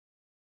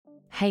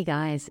Hey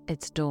guys,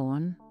 it's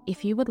Dawn.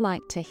 If you would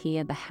like to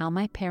hear the How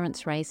My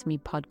Parents Raised Me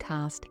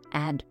podcast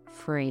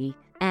ad-free,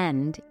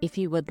 and if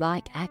you would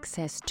like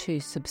access to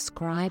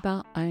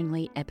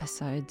subscriber-only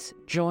episodes,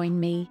 join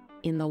me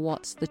in the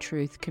What's the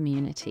Truth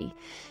community.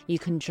 You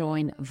can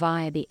join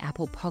via the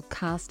Apple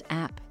Podcast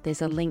app.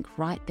 There's a link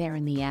right there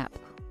in the app,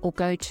 or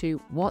go to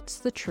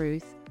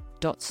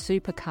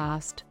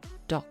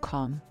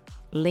whatsthetruth.supercast.com.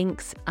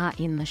 Links are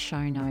in the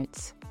show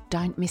notes.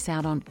 Don't miss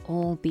out on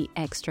all the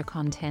extra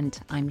content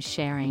I'm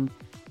sharing.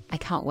 I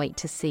can't wait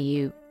to see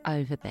you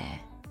over there.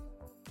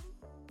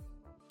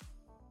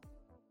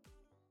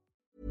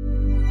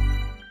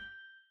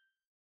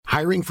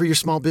 Hiring for your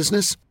small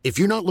business? If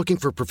you're not looking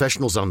for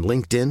professionals on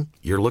LinkedIn,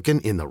 you're looking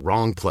in the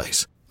wrong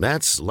place.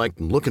 That's like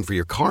looking for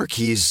your car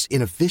keys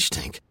in a fish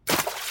tank.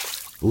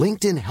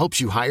 LinkedIn helps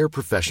you hire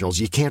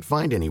professionals you can't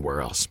find anywhere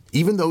else,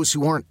 even those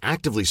who aren't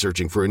actively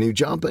searching for a new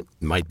job but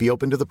might be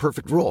open to the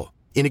perfect role.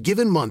 In a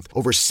given month,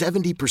 over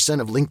 70%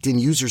 of LinkedIn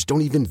users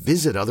don't even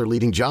visit other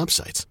leading job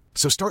sites.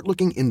 So start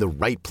looking in the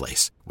right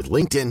place. With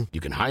LinkedIn, you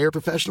can hire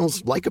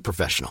professionals like a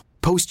professional.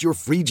 Post your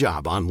free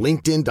job on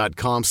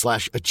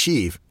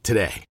linkedin.com/achieve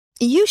today.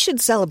 You should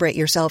celebrate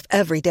yourself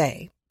every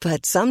day,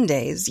 but some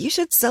days you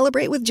should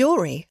celebrate with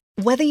jewelry.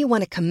 Whether you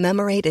want to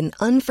commemorate an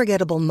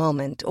unforgettable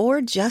moment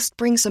or just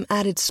bring some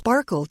added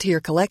sparkle to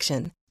your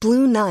collection,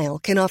 Blue Nile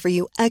can offer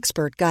you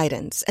expert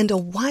guidance and a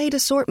wide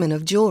assortment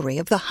of jewelry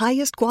of the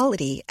highest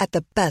quality at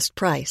the best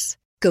price.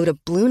 Go to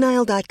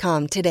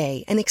BlueNile.com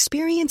today and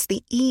experience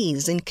the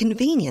ease and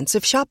convenience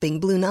of shopping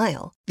Blue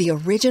Nile, the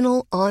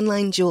original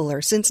online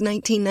jeweler since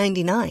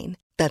 1999.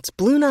 That's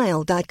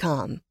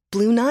BlueNile.com.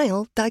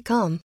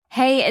 BlueNile.com.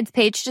 Hey, it's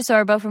Paige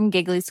DeSorbo from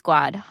Giggly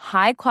Squad.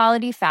 High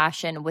quality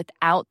fashion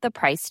without the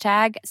price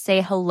tag.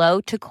 Say hello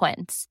to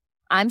Quince.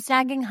 I'm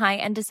snagging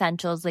high-end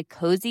essentials like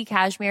cozy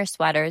cashmere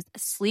sweaters,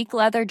 sleek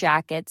leather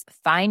jackets,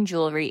 fine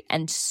jewelry,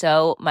 and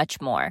so much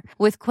more.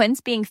 With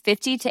Quince being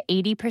 50 to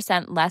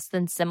 80% less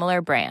than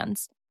similar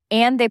brands.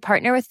 And they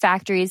partner with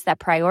factories that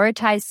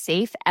prioritize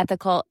safe,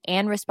 ethical,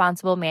 and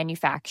responsible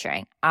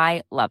manufacturing.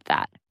 I love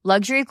that.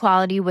 Luxury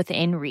quality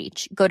within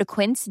reach. Go to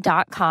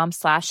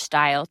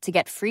quince.com/style to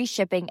get free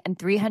shipping and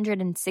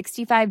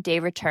 365-day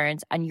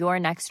returns on your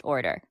next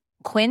order.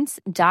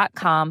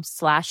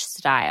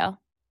 Quince.com/style.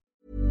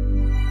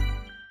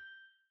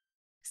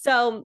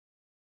 So,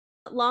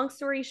 long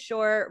story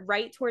short,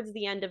 right towards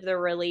the end of the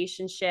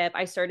relationship,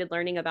 I started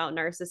learning about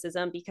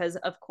narcissism because,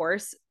 of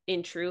course,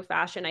 in true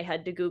fashion, I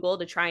had to Google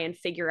to try and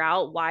figure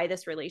out why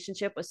this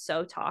relationship was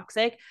so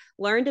toxic.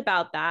 Learned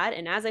about that.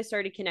 And as I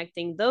started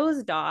connecting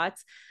those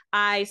dots,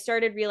 I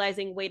started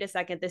realizing, wait a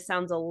second, this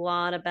sounds a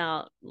lot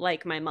about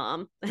like my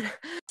mom.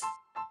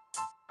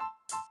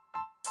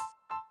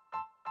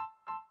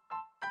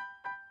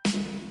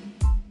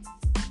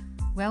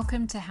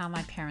 Welcome to How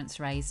My Parents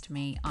Raised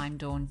Me. I'm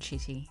Dawn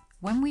Chitty.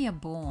 When we are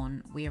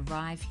born, we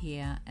arrive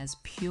here as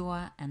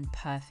pure and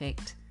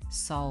perfect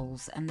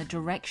souls, and the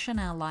direction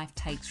our life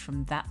takes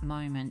from that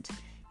moment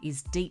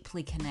is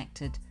deeply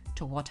connected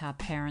to what our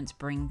parents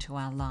bring to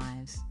our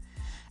lives.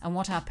 And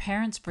what our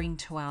parents bring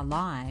to our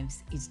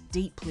lives is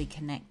deeply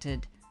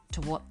connected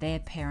to what their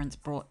parents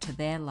brought to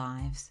their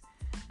lives.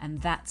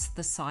 And that's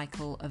the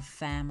cycle of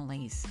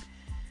families.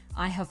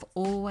 I have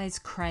always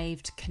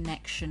craved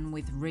connection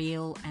with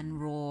real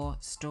and raw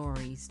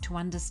stories to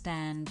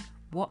understand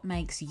what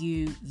makes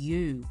you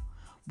you,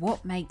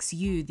 what makes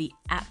you the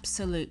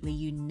absolutely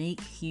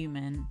unique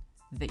human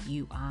that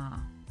you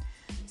are.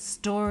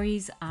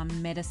 Stories are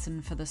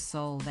medicine for the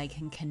soul. They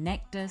can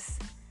connect us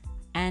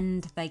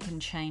and they can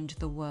change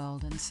the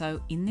world. And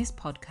so in this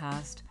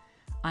podcast,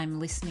 I'm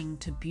listening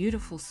to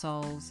beautiful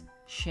souls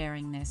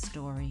sharing their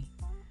story.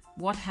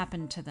 What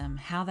happened to them,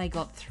 how they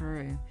got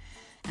through,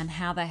 and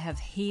how they have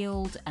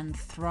healed and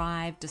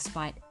thrived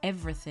despite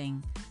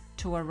everything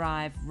to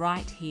arrive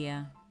right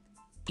here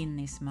in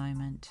this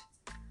moment.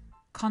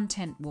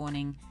 Content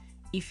warning: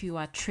 if you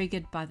are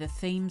triggered by the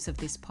themes of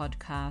this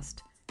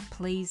podcast,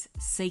 please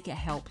seek a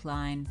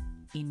helpline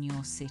in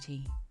your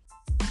city.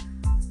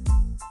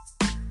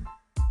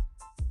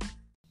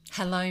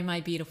 Hello,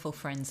 my beautiful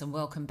friends, and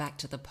welcome back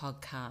to the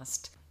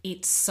podcast.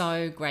 It's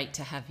so great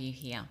to have you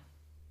here.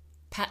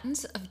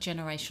 Patterns of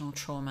generational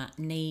trauma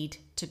need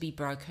to be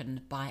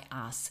broken by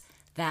us.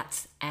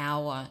 That's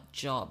our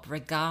job.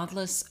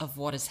 Regardless of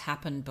what has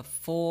happened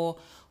before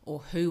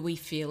or who we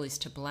feel is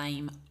to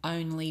blame,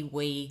 only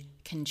we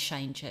can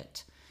change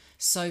it.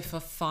 So for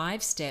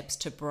 5 steps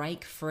to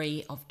break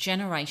free of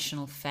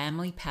generational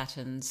family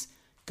patterns,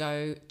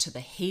 go to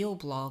the Heal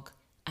blog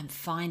and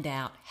find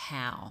out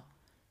how.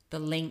 The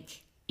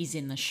link is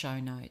in the show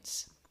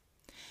notes.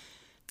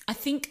 I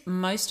think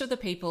most of the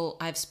people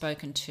I've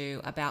spoken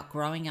to about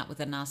growing up with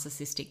a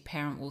narcissistic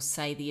parent will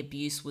say the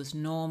abuse was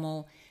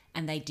normal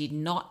and they did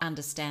not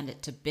understand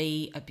it to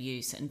be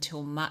abuse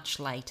until much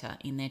later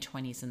in their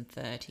 20s and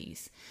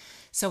 30s.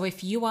 So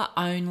if you are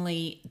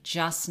only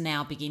just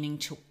now beginning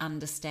to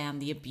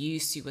understand the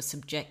abuse you were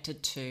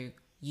subjected to,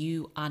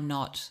 you are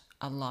not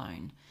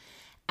alone.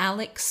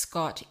 Alex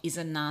Scott is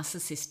a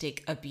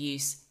narcissistic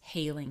abuse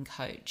healing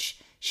coach.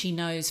 She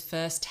knows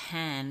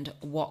firsthand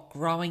what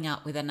growing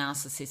up with a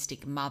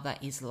narcissistic mother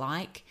is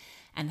like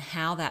and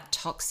how that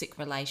toxic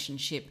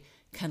relationship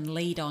can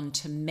lead on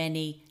to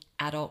many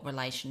adult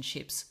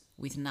relationships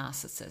with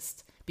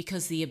narcissists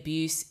because the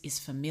abuse is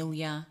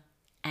familiar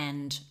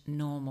and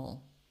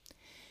normal.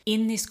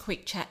 In this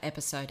quick chat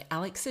episode,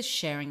 Alex is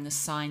sharing the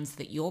signs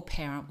that your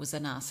parent was a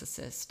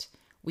narcissist.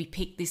 We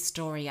picked this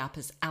story up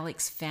as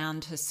Alex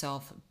found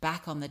herself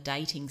back on the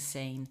dating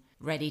scene,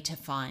 ready to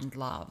find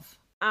love.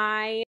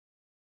 I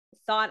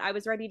thought I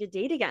was ready to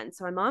date again.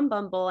 So I'm on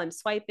Bumble, I'm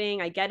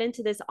swiping, I get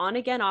into this on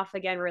again, off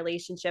again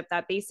relationship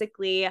that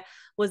basically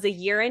was a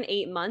year and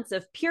 8 months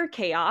of pure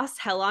chaos,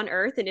 hell on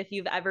earth. And if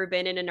you've ever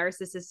been in a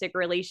narcissistic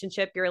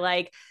relationship, you're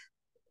like,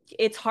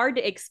 it's hard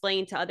to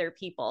explain to other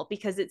people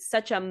because it's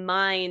such a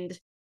mind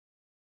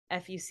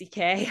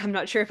F-U-C-K. I'm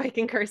not sure if I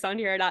can curse on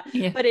here or not,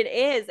 but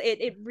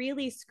it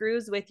really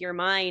screws with your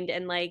mind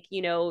and like,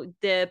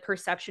 the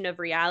perception of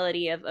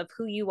reality of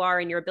who you are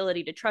and your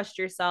ability to trust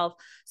yourself.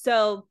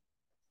 So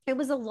it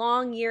was a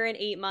long year and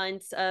 8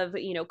 months of,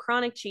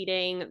 chronic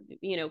cheating,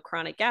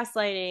 chronic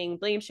gaslighting,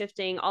 blame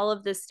shifting, all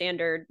of the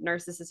standard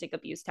narcissistic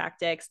abuse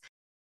tactics.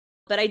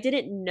 But I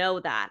didn't know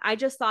that. I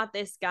just thought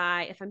this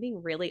guy, if I'm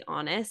being really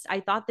honest,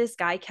 I thought this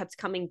guy kept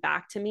coming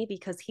back to me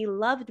because he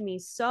loved me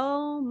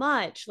so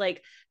much.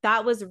 Like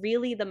that was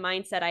really the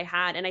mindset I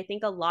had. And I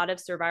think a lot of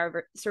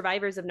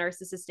survivors of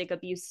narcissistic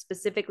abuse,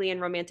 specifically in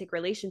romantic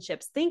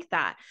relationships, think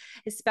that,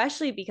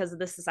 especially because of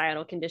the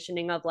societal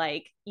conditioning of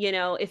like,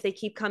 if they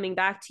keep coming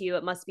back to you,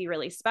 it must be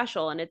really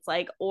special. And it's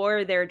like,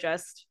 or they're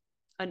just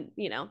a,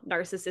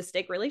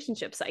 narcissistic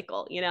relationship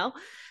cycle,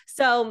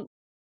 So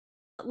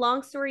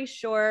long story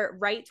short,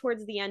 right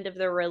towards the end of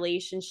the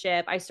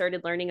relationship, I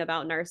started learning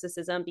about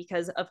narcissism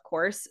because, of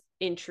course,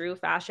 in true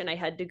fashion, I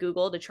had to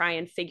Google to try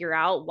and figure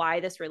out why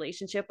this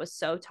relationship was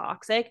so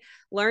toxic,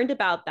 learned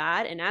about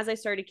that. And as I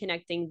started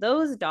connecting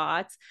those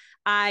dots,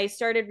 I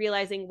started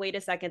realizing, wait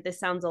a second, this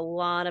sounds a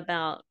lot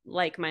about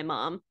like my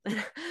mom.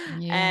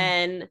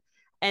 Yeah.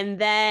 And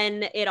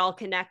then it all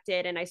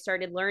connected and I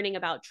started learning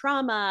about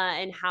trauma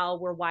and how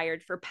we're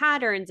wired for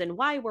patterns and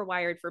why we're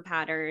wired for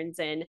patterns.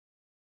 And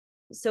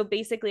so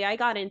basically I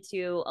got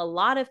into a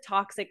lot of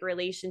toxic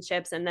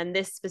relationships. And then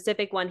this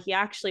specific one, he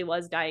actually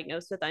was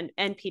diagnosed with an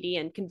NPD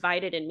and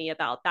confided in me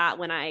about that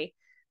when I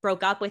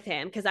broke up with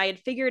him, because I had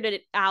figured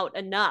it out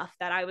enough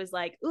that I was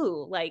like,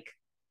 ooh, like,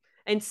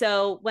 and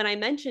so when I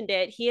mentioned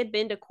it, he had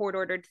been to court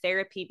ordered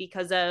therapy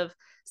because of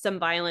some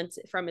violence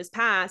from his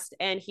past.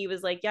 And he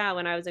was like, yeah,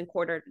 when I was in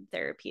court ordered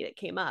therapy, it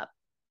came up.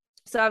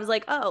 So I was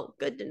like, oh,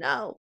 good to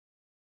know.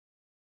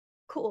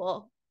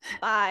 Cool.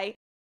 Bye.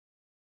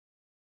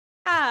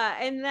 Yeah,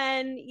 and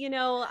then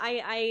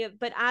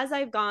but as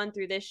I've gone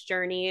through this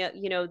journey,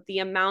 the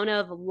amount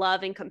of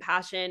love and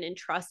compassion and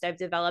trust I've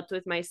developed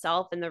with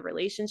myself and the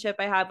relationship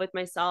I have with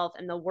myself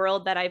and the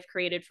world that I've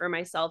created for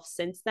myself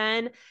since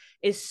then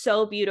is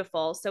so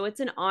beautiful. So it's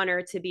an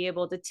honor to be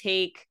able to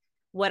take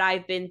what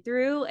I've been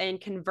through and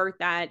convert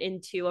that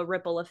into a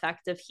ripple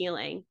effect of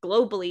healing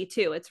globally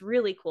too. It's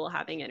really cool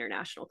having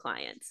international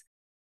clients.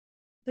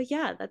 But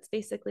yeah, that's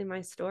basically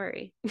my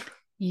story.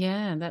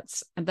 Yeah,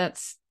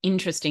 that's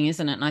interesting,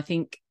 isn't it? And I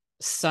think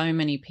so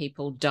many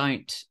people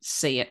don't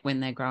see it when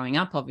they're growing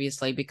up,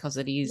 obviously, because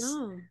it is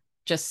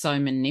just so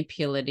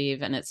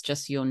manipulative and it's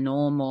just your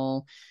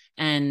normal.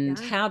 And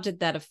how did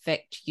that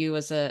affect you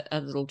as a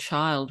little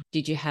child?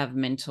 Did you have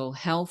mental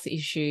health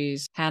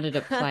issues? How did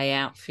it play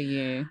out for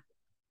you?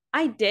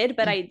 I did,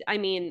 but I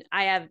mean,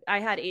 I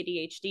had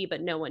ADHD,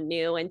 but no one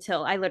knew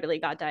until I literally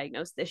got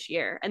diagnosed this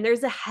year. And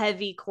there's a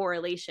heavy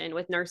correlation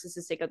with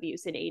narcissistic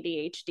abuse and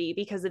ADHD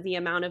because of the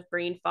amount of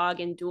brain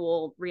fog and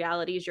dual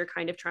realities you're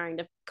kind of trying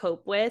to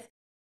cope with.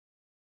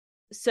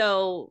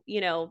 So,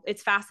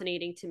 it's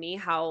fascinating to me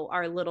how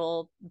our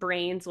little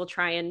brains will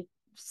try and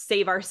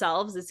save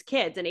ourselves as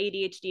kids, and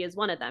ADHD is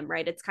one of them,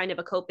 right? It's kind of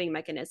a coping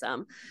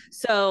mechanism.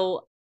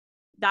 So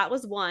that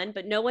was one,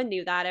 but no one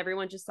knew that.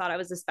 Everyone just thought I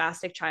was a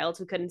spastic child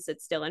who couldn't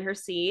sit still in her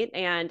seat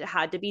and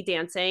had to be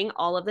dancing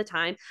all of the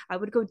time. I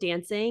would go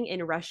dancing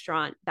in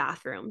restaurant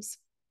bathrooms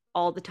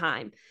all the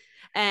time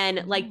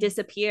and like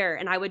disappear.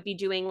 And I would be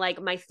doing like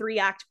my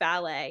 3-act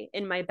ballet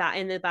in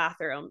in the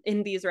bathroom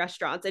in these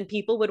restaurants. And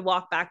people would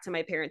walk back to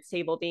my parents'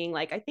 table being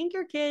like, I think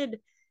your kid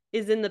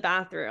is in the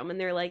bathroom. And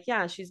they're like,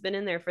 yeah, she's been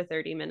in there for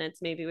 30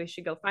 minutes. Maybe we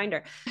should go find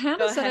her. How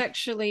does that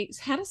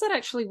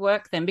actually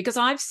work then? Because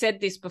I've said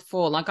this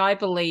before, like I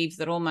believe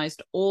that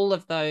almost all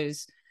of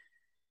those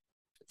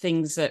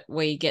things that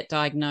we get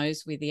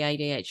diagnosed with, the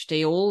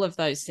ADHD, all of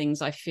those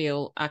things I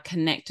feel are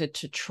connected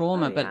to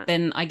trauma. But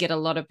then I get a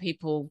lot of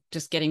people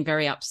just getting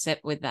very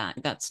upset with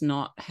that. That's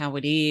not how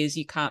it is.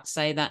 You can't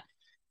say that.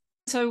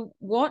 So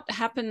what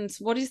happens?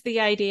 What is the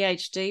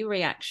ADHD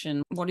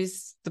reaction? What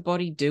is the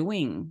body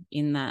doing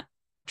in that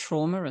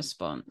trauma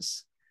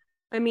response?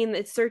 I mean,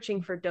 it's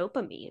searching for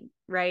dopamine,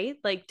 right?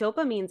 Like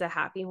dopamine's a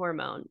happy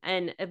hormone.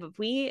 And if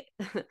we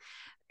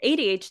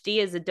ADHD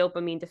is a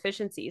dopamine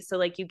deficiency. So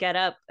like you get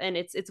up and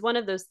it's one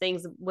of those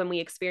things when we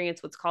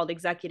experience what's called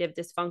executive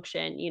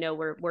dysfunction,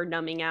 we're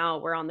numbing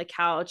out, we're on the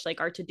couch,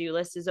 like our to-do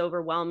list is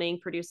overwhelming,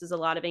 produces a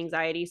lot of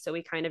anxiety. So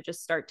we kind of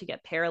just start to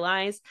get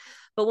paralyzed.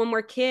 But when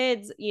we're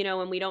kids,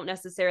 and we don't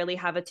necessarily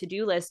have a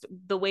to-do list,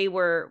 the way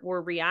we're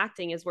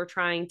reacting is we're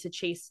trying to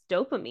chase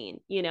dopamine.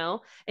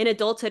 In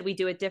adulthood, we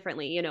do it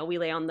differently. We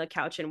lay on the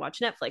couch and watch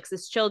Netflix.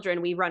 As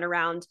children, we run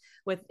around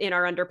in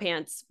our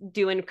underpants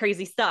doing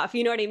crazy stuff.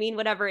 You know what I mean?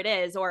 Whatever it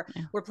is, or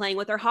we're playing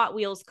with our Hot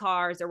Wheels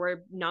cars, or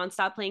we're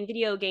nonstop playing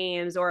video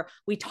games, or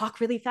we talk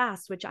really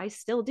fast, which I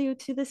still do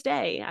to this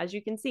day, as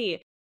you can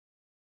see.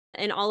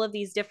 In all of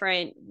these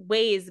different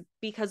ways,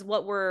 because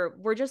what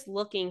we're just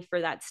looking for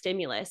that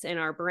stimulus in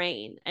our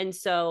brain. And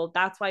so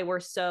that's why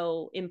we're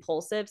so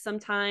impulsive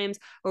sometimes,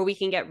 or we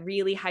can get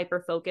really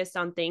hyper focused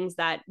on things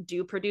that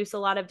do produce a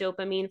lot of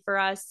dopamine for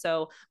us.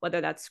 So whether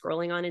that's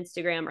scrolling on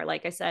Instagram, or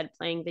like I said,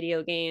 playing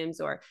video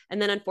games,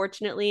 and then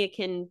unfortunately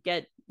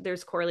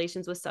there's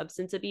correlations with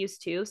substance abuse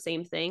too.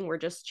 Same thing. We're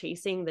just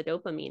chasing the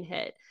dopamine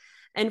hit.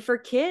 And for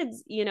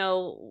kids,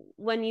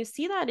 when you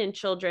see that in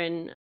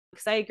children,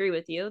 because I agree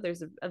with you,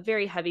 there's a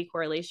very heavy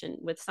correlation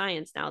with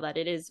science now that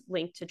it is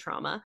linked to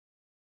trauma.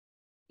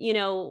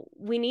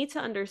 We need to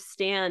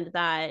understand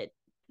that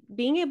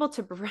being able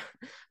to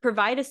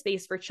provide a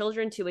space for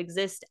children to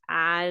exist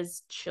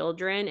as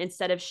children,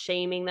 instead of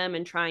shaming them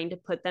and trying to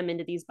put them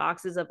into these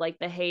boxes of like,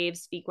 behave,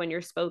 speak when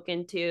you're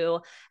spoken to.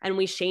 And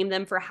we shame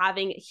them for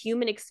having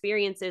human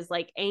experiences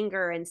like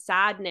anger and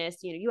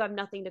sadness. You have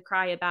nothing to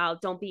cry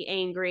about. Don't be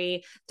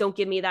angry. Don't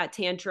give me that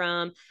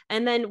tantrum.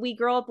 And then we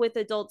grow up with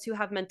adults who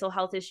have mental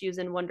health issues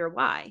and wonder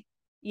why.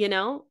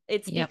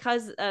 It's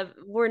because of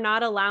we're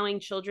not allowing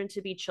children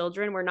to be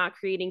children. We're not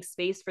creating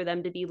space for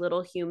them to be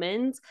little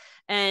humans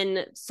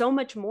and so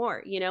much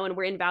more, and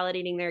we're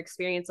invalidating their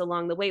experience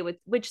along the way, with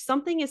which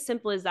something as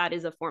simple as that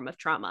is a form of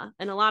trauma.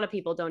 And a lot of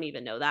people don't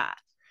even know that,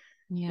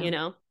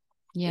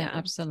 Yeah,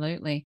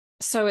 absolutely.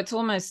 So it's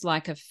almost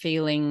like a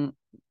feeling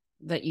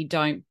that you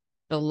don't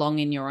belong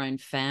in your own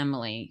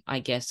family, I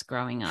guess,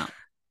 growing up.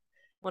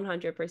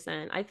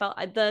 100%. I felt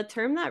the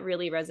term that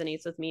really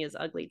resonates with me is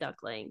ugly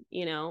duckling.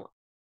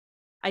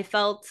 I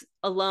felt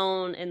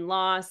alone and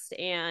lost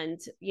and,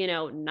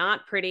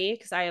 not pretty,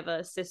 because I have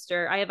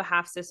a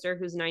half sister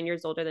who's 9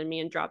 years older than me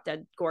and drop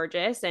dead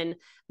gorgeous. And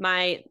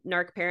my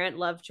narc parent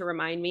loved to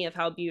remind me of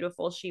how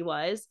beautiful she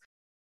was,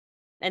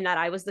 and that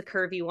I was the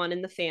curvy one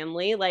in the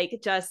family, like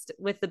just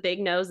with the big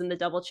nose and the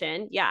double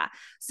chin. Yeah.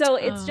 So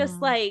it's just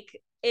like,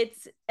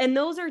 and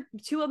those are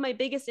two of my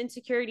biggest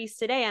insecurities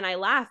today. And I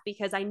laugh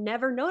because I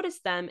never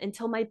noticed them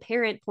until my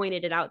parent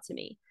pointed it out to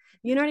me.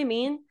 You know what I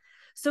mean?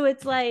 So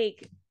it's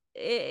like,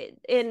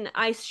 and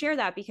I share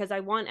that because I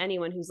want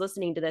anyone who's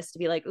listening to this to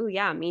be like, oh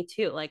yeah, me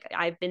too. Like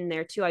I've been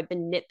there too. I've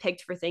been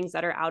nitpicked for things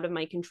that are out of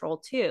my control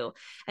too,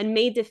 and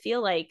made to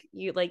feel like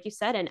you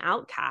said, an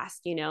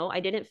outcast. I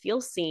didn't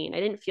feel seen.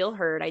 I didn't feel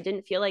heard. I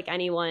didn't feel like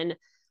anyone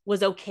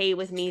was okay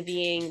with me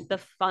being the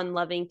fun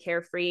loving,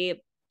 carefree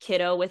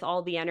kiddo with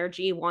all the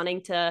energy,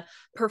 wanting to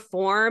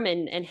perform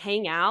and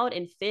hang out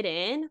and fit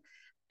in.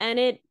 And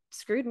it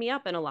screwed me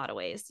up in a lot of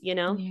ways,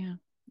 Yeah.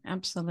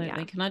 Absolutely.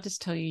 Yeah. Can I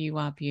just tell you, you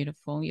are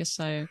beautiful. You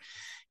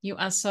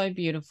are so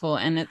beautiful.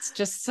 And it's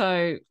just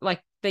so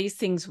like these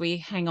things, we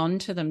hang on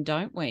to them,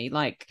 don't we?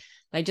 Like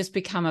they just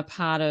become a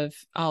part of,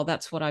 oh,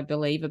 that's what I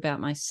believe about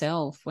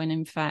myself. When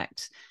in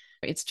fact,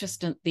 it's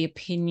just the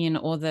opinion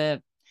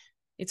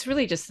it's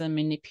really just the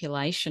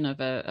manipulation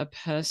of a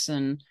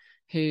person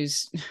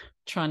who's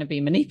trying to be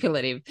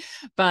manipulative.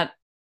 But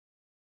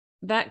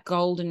that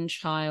golden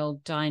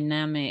child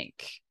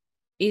dynamic,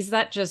 is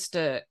that just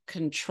a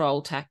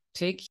control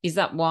tactic? Is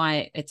that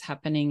why it's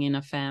happening in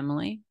a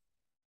family?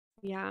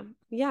 Yeah.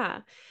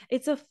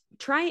 It's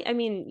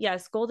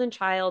yes, golden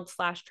child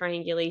 /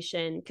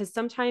 triangulation. Because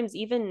sometimes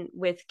even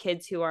with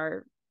kids who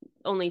are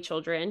only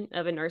children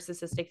of a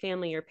narcissistic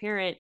family or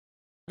parent,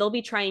 they'll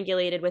be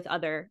triangulated with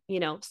other,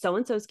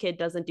 so-and-so's kid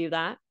doesn't do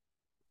that,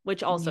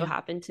 which also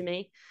happened to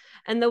me.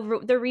 And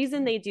the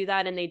reason they do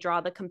that and they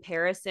draw the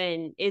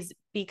comparison is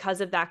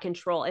because of that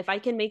control. If I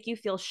can make you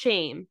feel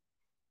shame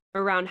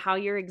around how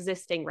you're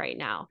existing right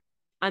now,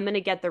 I'm going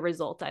to get the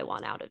result I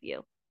want out of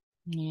you.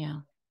 Yeah.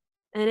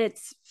 And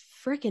it's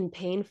freaking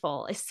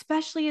painful,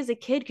 especially as a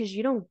kid, because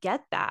you don't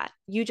get that.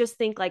 You just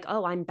think like,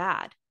 oh, I'm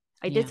bad.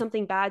 I did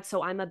something bad,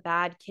 so I'm a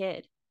bad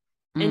kid.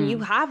 And you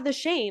have the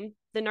shame.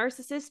 The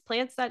narcissist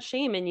plants that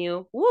shame in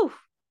you. Woo,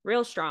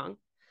 real strong.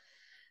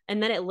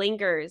 And then it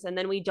lingers, and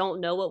then we don't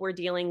know what we're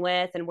dealing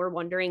with, and we're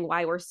wondering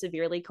why we're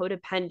severely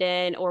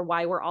codependent or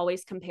why we're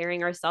always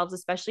comparing ourselves.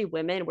 Especially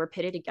women, we're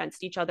pitted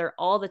against each other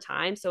all the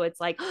time. So it's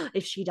like, oh,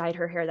 if she dyed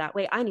her hair that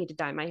way, I need to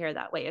dye my hair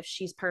that way. If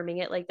she's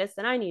perming it like this,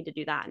 then I need to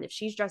do that. And if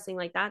she's dressing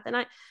like that,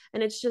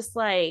 and it's just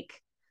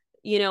like,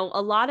 a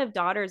lot of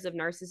daughters of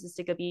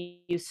narcissistic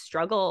abuse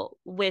struggle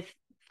with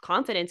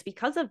confidence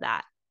because of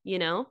that,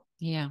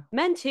 Yeah.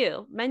 Men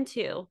too.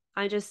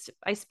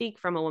 I speak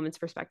from a woman's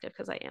perspective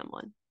because I am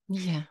one.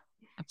 Yeah,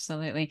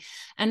 absolutely.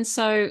 And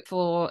so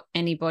for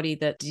anybody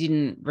that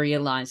didn't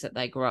realize that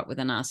they grew up with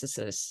a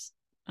narcissist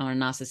or a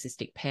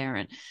narcissistic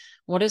parent,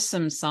 what are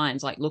some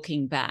signs, like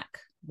looking back,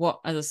 what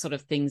are the sort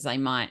of things they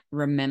might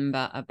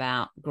remember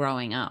about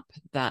growing up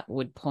that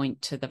would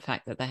point to the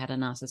fact that they had a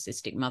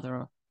narcissistic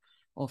mother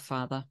or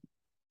father?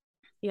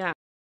 Yeah.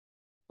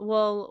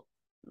 Well,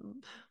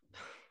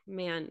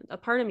 man, a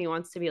part of me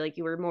wants to be like,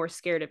 you were more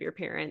scared of your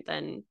parent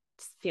than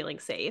feeling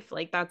safe.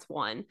 Like that's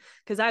one.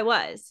 Cause I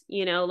was,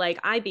 like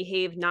I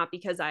behaved not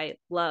because I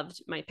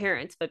loved my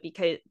parents, but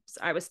because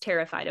I was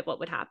terrified of what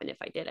would happen if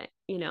I didn't.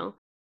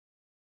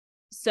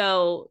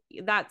 So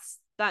that's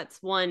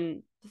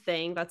one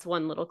thing. That's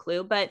one little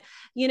clue. But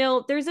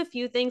there's a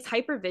few things.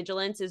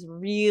 Hypervigilance is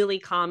really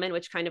common,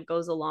 which kind of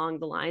goes along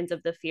the lines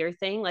of the fear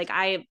thing. Like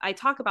I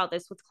talk about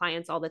this with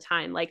clients all the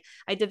time. Like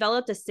I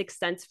developed a sixth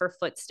sense for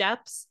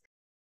footsteps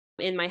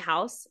in my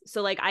house.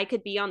 So like I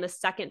could be on the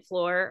second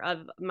floor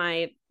of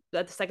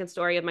the second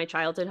story of my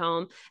childhood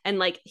home and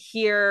like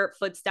hear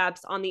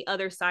footsteps on the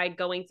other side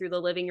going through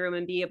the living room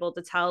and be able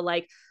to tell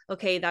like,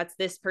 okay, that's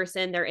this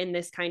person. They're in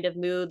this kind of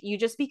mood. You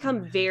just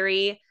become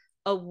very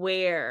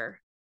aware,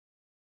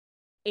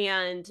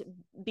 and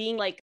being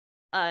like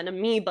an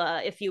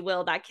amoeba, if you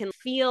will, that can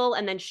feel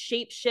and then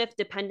shape shift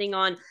depending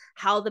on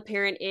how the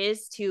parent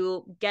is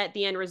to get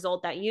the end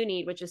result that you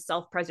need, which is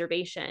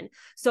self-preservation.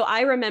 So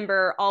I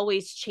remember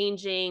always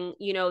changing,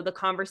 the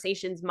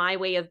conversations, my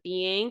way of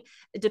being,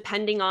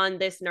 depending on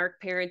this narc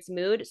parent's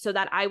mood, so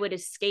that I would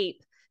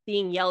escape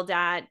being yelled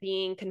at,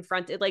 being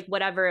confronted, like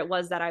whatever it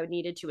was that I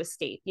needed to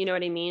escape. You know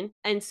what I mean?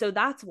 And so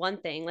that's one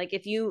thing. Like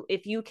if you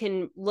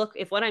can look,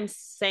 if what I'm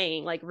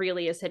saying like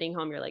really is hitting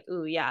home, you're like,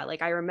 ooh, yeah.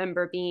 Like I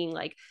remember being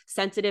like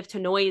sensitive to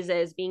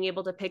noises, being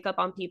able to pick up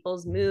on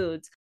people's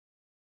moods.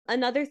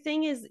 Another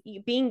thing is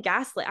being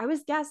gaslit. I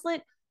was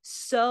gaslit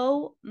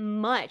so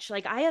much.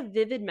 Like I have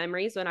vivid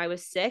memories when I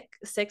was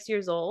 6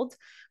 years old,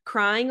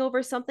 crying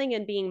over something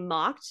and being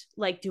mocked,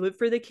 like, do it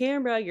for the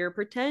camera, you're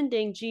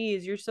pretending,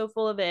 geez, you're so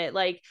full of it.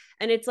 Like,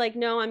 and it's like,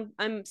 no,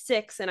 I'm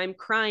 6 and I'm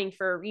crying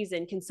for a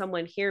reason. Can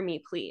someone hear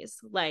me, please?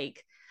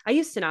 Like I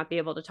used to not be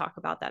able to talk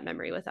about that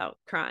memory without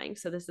crying.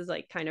 So this is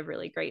like kind of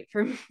really great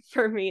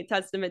for me,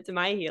 testament to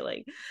my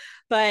healing.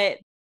 But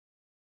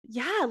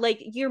yeah,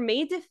 like you're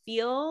made to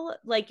feel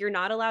like you're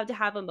not allowed to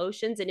have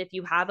emotions, and if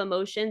you have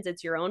emotions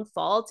it's your own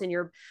fault. And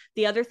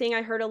the other thing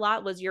I heard a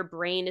lot was your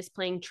brain is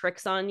playing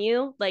tricks on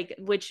you, like,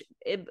 which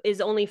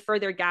is only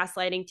further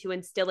gaslighting to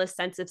instill a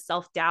sense of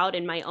self-doubt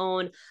in my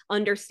own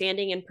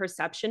understanding and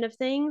perception of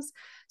things.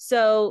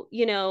 So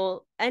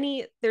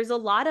there's a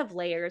lot of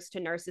layers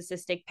to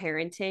narcissistic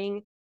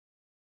parenting.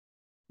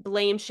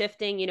 Blame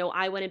shifting,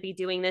 I wouldn't be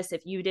doing this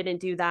if you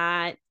didn't do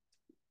that.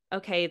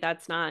 Okay,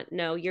 that's not,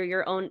 no,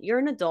 you're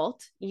an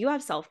adult. You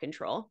have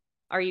self-control.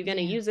 Are you going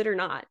to use it or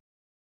not?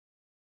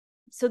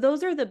 So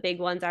those are the big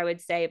ones I would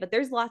say, but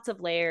there's lots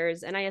of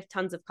layers and I have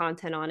tons of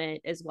content on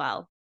it as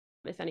well,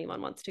 if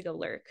anyone wants to go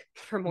lurk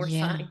for more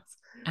signs.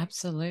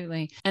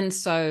 Absolutely. And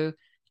so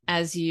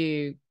as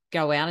you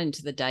go out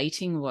into the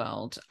dating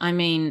world, I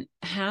mean,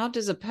 how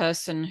does a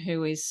person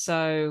who is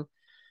so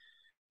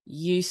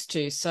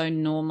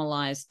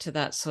normalized to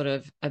that sort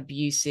of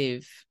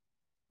abusive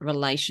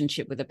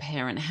relationship with a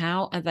parent,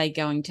 how are they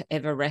going to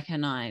ever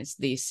recognize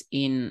this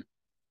in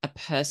a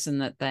person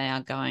that they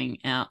are going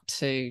out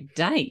to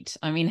date?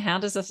 I mean, how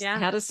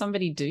does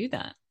somebody do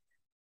that?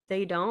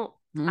 They don't.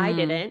 I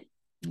didn't.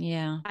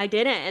 Yeah, I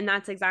didn't. And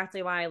that's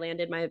exactly why I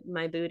landed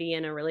my booty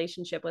in a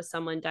relationship with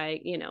someone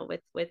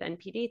with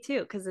NPD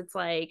too. Cause it's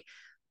like,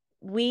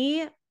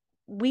 we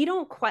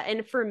don't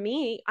and for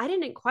me, I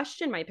didn't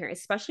question my parents,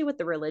 especially with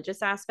the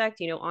religious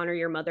aspect. Honor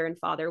your mother and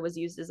father was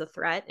used as a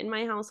threat in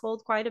my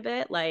household quite a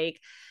bit, like,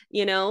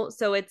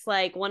 so it's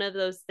like one of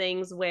those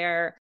things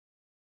where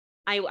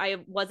I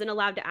wasn't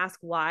allowed to ask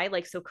why.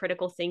 Like, so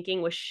critical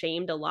thinking was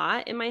shamed a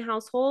lot in my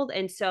household,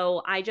 and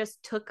so I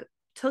just took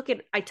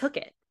it.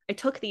 I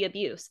took the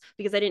abuse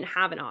because I didn't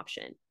have an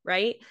option,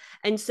 right?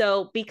 And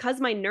so because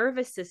my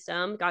nervous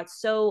system got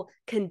so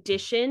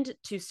conditioned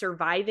to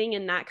surviving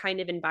in that kind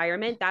of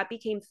environment, that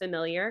became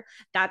familiar.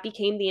 That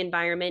became the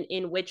environment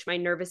in which my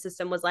nervous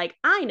system was like,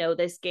 I know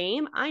this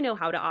game. I know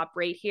how to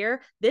operate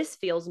here. This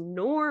feels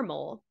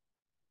normal.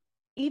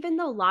 Even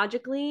though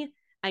logically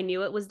I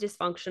knew it was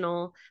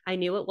dysfunctional. I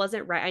knew it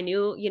wasn't right. I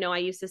knew, I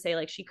used to say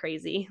like, she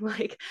crazy.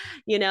 Like,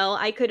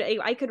 I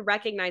could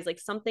recognize like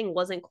something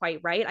wasn't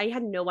quite right. I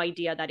had no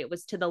idea that it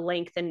was to the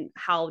length and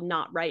how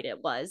not right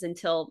it was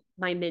until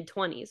my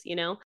mid-20s.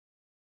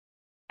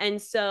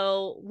 And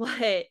so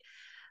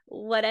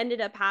what ended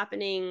up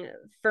happening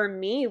for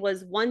me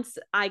was, once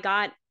I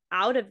got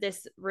out of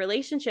this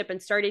relationship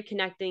and started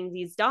connecting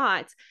these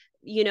dots,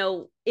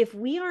 if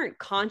we aren't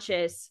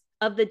conscious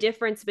of the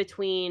difference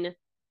between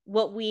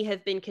what we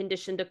have been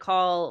conditioned to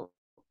call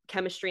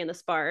chemistry and the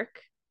spark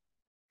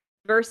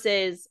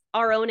versus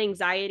our own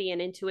anxiety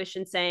and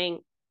intuition saying,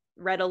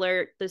 red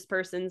alert, this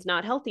person's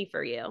not healthy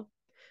for you,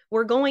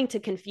 we're going to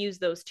confuse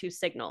those two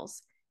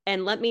signals.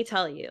 And let me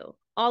tell you,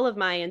 all of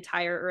my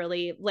entire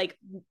early, like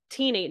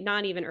teenage,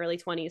 not even early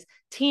 20s,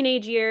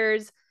 teenage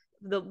years,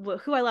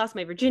 who I lost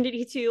my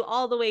virginity to,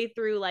 all the way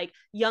through like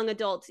young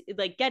adults,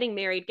 like getting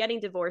married, getting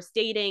divorced,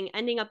 dating,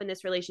 ending up in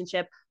this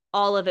relationship.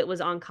 All of it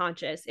was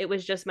unconscious. It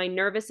was just my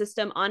nervous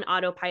system on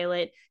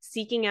autopilot,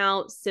 seeking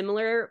out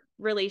similar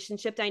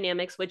relationship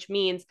dynamics, which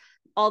means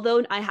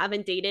although I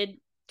haven't dated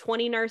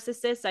 20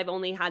 narcissists, I've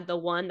only had the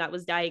one that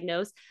was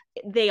diagnosed.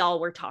 They all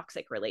were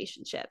toxic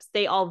relationships.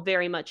 They all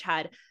very much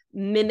had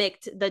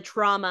mimicked the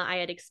trauma I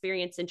had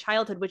experienced in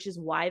childhood, which is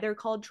why they're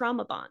called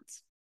trauma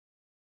bonds.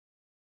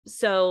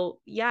 So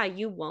yeah,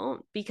 you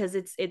won't, because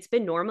it's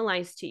been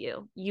normalized to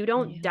you. You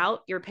don't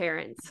doubt your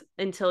parents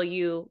until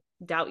you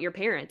doubt your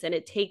parents. And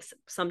it takes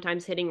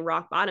sometimes hitting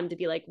rock bottom to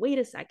be like, wait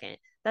a second,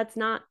 that's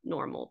not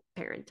normal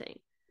parenting.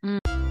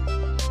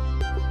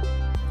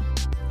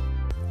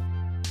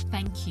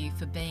 Thank you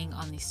for being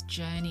on this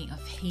journey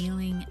of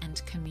healing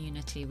and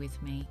community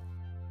with me.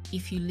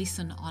 If you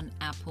listen on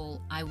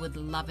Apple, I would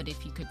love it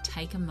if you could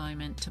take a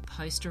moment to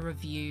post a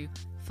review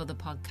for the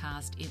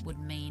podcast. It would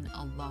mean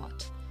a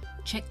lot.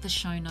 Check the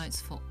show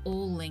notes for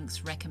all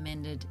links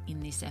recommended in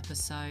this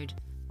episode.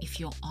 If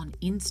you're on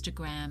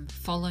Instagram,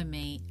 follow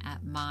me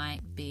at My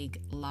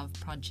Big Love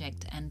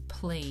Project, and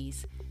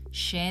please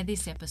share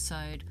this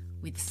episode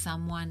with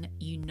someone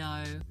you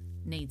know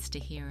needs to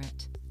hear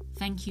it.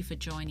 Thank you for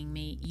joining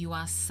me. You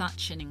are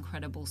such an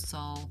incredible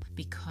soul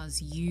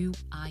because you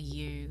are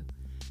you.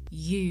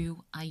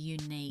 You are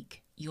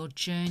unique. Your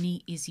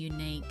journey is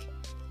unique,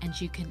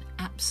 and you can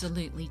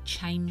absolutely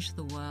change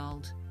the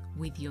world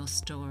with your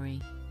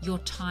story. Your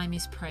time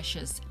is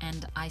precious,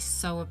 and I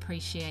so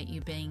appreciate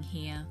you being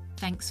here.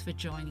 Thanks for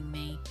joining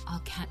me. I'll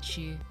catch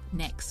you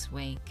next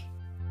week.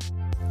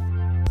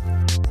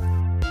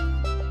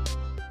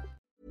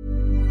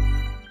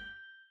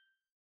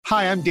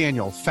 Hi, I'm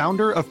Daniel,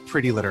 founder of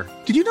Pretty Litter.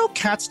 Did you know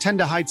cats tend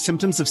to hide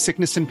symptoms of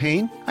sickness and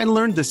pain? I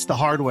learned this the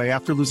hard way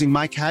after losing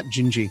my cat,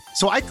 Gingy.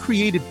 So I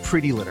created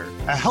Pretty Litter,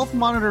 a health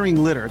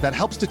monitoring litter that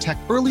helps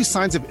detect early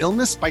signs of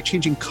illness by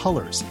changing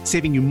colors,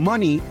 saving you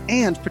money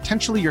and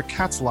potentially your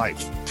cat's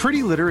life.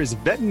 Pretty Litter is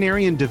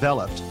veterinarian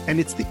developed, and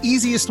it's the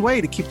easiest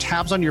way to keep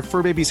tabs on your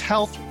fur baby's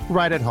health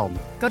right at home.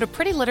 Go to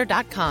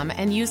prettylitter.com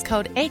and use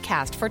code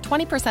ACAST for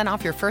 20%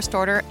 off your first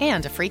order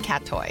and a free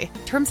cat toy.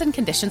 Terms and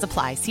conditions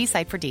apply. See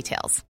site for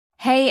details.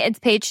 Hey, it's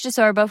Paige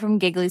DeSorbo from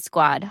Giggly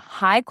Squad.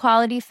 High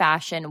quality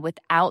fashion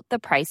without the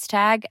price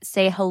tag.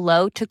 Say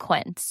hello to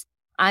Quince.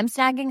 I'm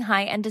snagging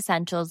high-end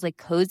essentials like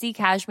cozy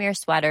cashmere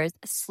sweaters,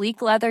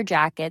 sleek leather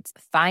jackets,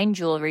 fine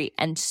jewelry,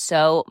 and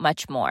so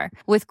much more.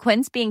 With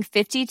Quince being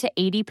 50 to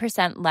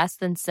 80% less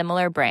than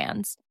similar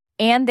brands.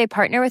 And they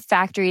partner with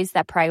factories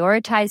that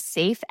prioritize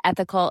safe,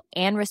 ethical,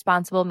 and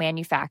responsible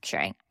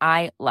manufacturing.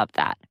 I love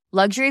that.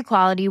 Luxury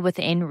quality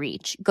within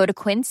reach. Go to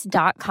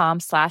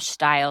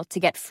quince.com/style to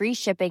get free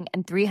shipping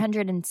and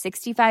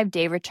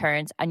 365-day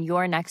returns on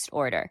your next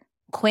order.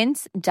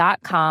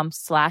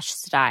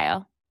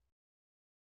 Quince.com/style.